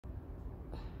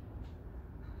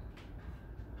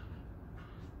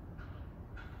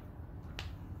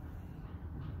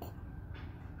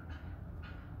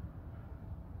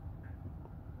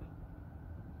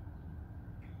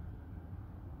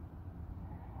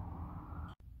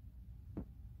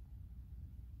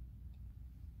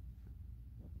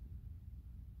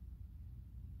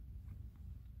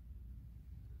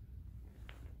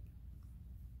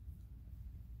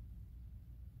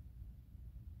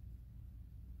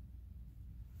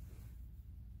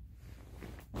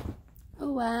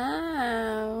Oh,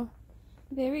 wow.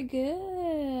 Very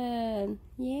good.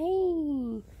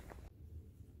 Yay.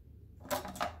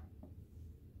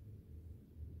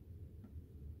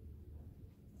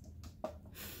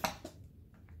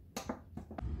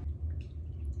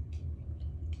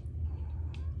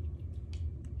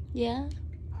 Yeah?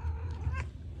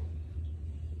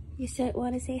 You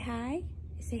want to say hi?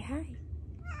 Say hi.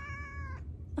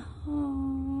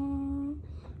 Oh,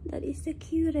 that is the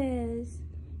cutest.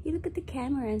 You look at the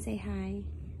camera and say hi.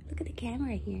 Look at the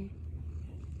camera here.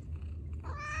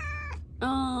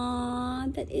 Oh,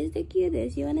 that is the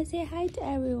cutest. You want to say hi to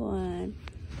everyone.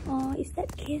 Oh, is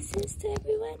that kisses to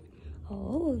everyone?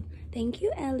 Oh, thank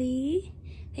you, Ellie.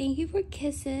 Thank you for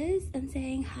kisses and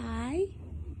saying hi.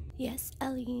 Yes,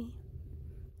 Ellie.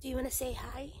 Do you want to say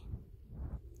hi?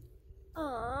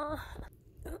 Aww.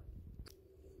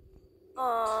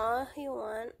 Aww, you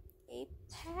want a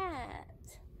pet.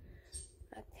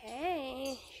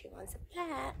 Okay, she wants a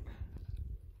pet.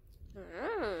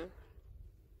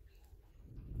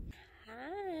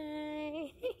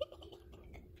 Hi.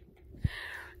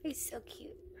 You're so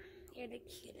cute. You're the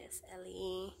cutest,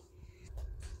 Ellie.